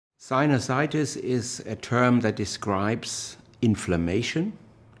Sinusitis is a term that describes inflammation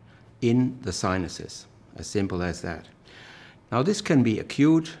in the sinuses, as simple as that. Now this can be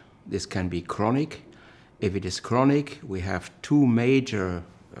acute, this can be chronic. If it is chronic, we have two major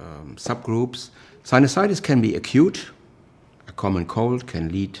subgroups. Sinusitis can be acute. A common cold can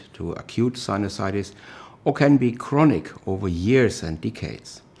lead to acute sinusitis, or can be chronic over years and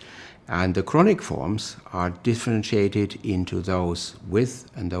decades. And the chronic forms are differentiated into those with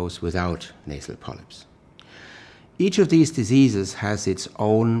and those without nasal polyps. Each of these diseases has its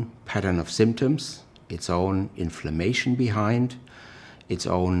own pattern of symptoms, its own inflammation behind, its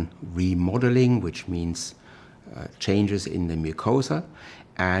own remodeling, which means changes in the mucosa,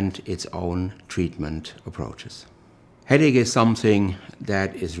 and its own treatment approaches. Headache is something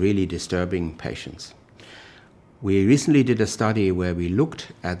that is really disturbing patients. We recently did a study where we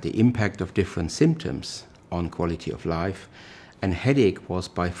looked at the impact of different symptoms on quality of life, and headache was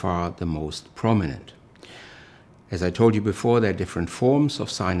by far the most prominent. As I told you before, there are different forms of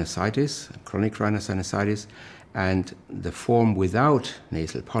sinusitis, chronic rhinosinusitis, and the form without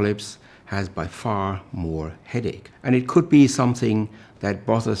nasal polyps has by far more headache. And it could be something that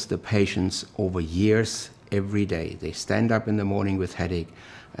bothers the patients over years, every day. They stand up in the morning with headache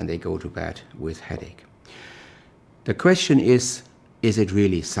and they go to bed with headache. The question is it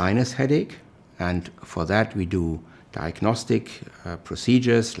really sinus headache? And for that we do diagnostic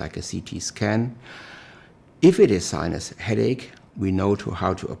procedures like a CT scan. If it is sinus headache, we know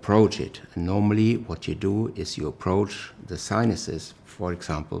how to approach it. And normally what you do is you approach the sinuses, for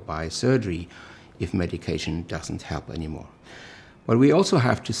example, by surgery, if medication doesn't help anymore. But we also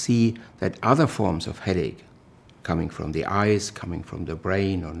have to see that other forms of headache, coming from the eyes, coming from the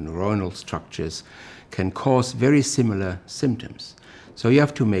brain or neuronal structures, can cause very similar symptoms. So you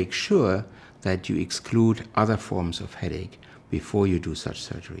have to make sure that you exclude other forms of headache before you do such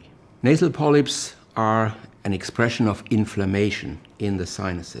surgery. Nasal polyps are an expression of inflammation in the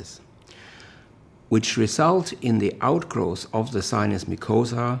sinuses, which result in the outgrowth of the sinus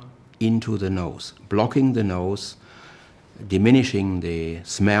mucosa into the nose, blocking the nose, diminishing the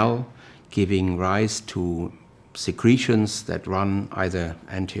smell, giving rise to secretions that run either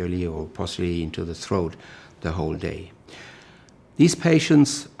anteriorly or posteriorly into the throat the whole day. These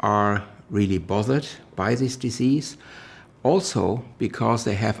patients are really bothered by this disease, also because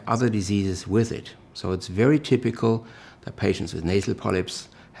they have other diseases with it. So it's very typical that patients with nasal polyps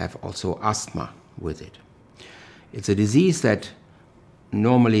have also asthma with it. It's a disease that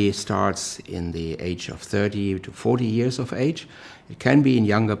normally starts in the age of 30 to 40 years of age. It can be in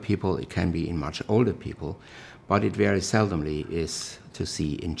younger people, it can be in much older people, but it very seldomly is to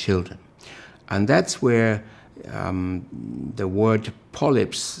see in children. And that's where the word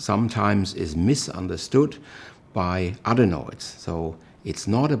polyps sometimes is misunderstood by adenoids. So it's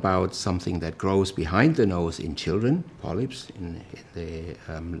not about something that grows behind the nose in children, polyps in the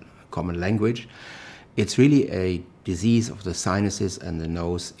common language. It's really a disease of the sinuses and the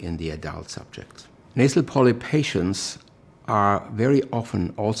nose in the adult subjects. Nasal polyp patients are very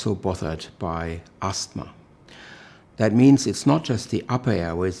often also bothered by asthma. That means it's not just the upper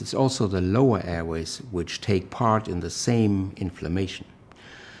airways, it's also the lower airways which take part in the same inflammation.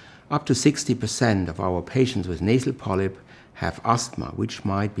 Up to 60% of our patients with nasal polyp have asthma, which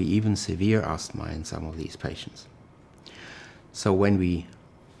might be even severe asthma in some of these patients. So when we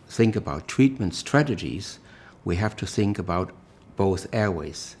think about treatment strategies, we have to think about both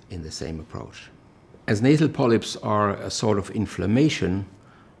airways in the same approach. As nasal polyps are a sort of inflammation,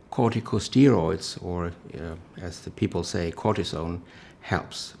 corticosteroids, or as the people say, cortisone,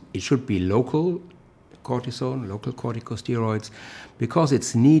 helps. It should be local cortisone, local corticosteroids, because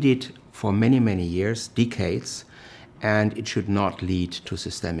it's needed for many, many years, decades, and it should not lead to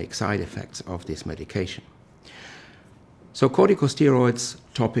systemic side effects of this medication. So corticosteroids,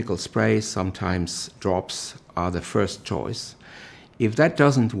 topical sprays, sometimes drops, are the first choice. If that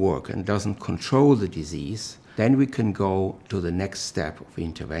doesn't work and doesn't control the disease, then we can go to the next step of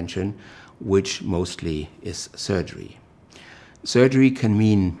intervention, which mostly is surgery. Surgery can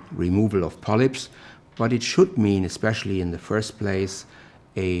mean removal of polyps, but it should mean, especially in the first place,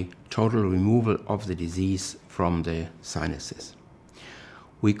 a total removal of the disease from the sinuses.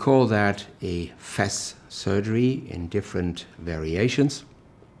 We call that a FES surgery in different variations.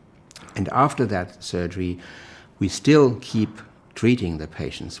 And after that surgery, we still keep treating the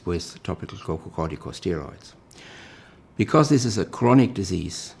patients with topical glucocorticosteroids. Because this is a chronic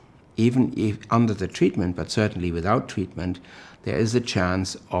disease, even if under the treatment, but certainly without treatment, there is a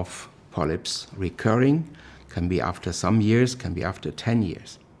chance of polyps recurring, can be after some years, can be after 10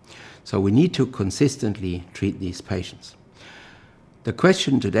 years. So we need to consistently treat these patients. The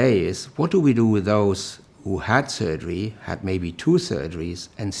question today is, what do we do with those who had surgery, had maybe 2 surgeries,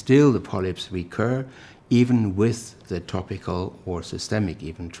 and still the polyps recur, even with the topical or systemic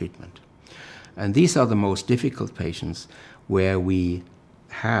even treatment? And these are the most difficult patients where we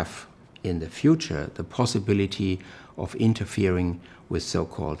have in the future the possibility of interfering with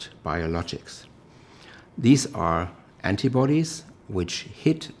so-called biologics. These are antibodies which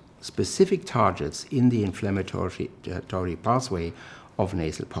hit specific targets in the inflammatory pathway of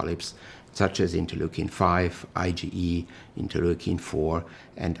nasal polyps, such as interleukin-5, IgE, interleukin-4,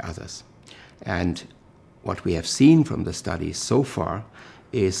 and others. And what we have seen from the studies so far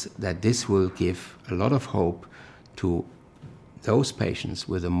is that this will give a lot of hope to those patients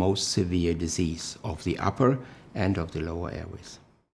with the most severe disease of the upper and of the lower airways.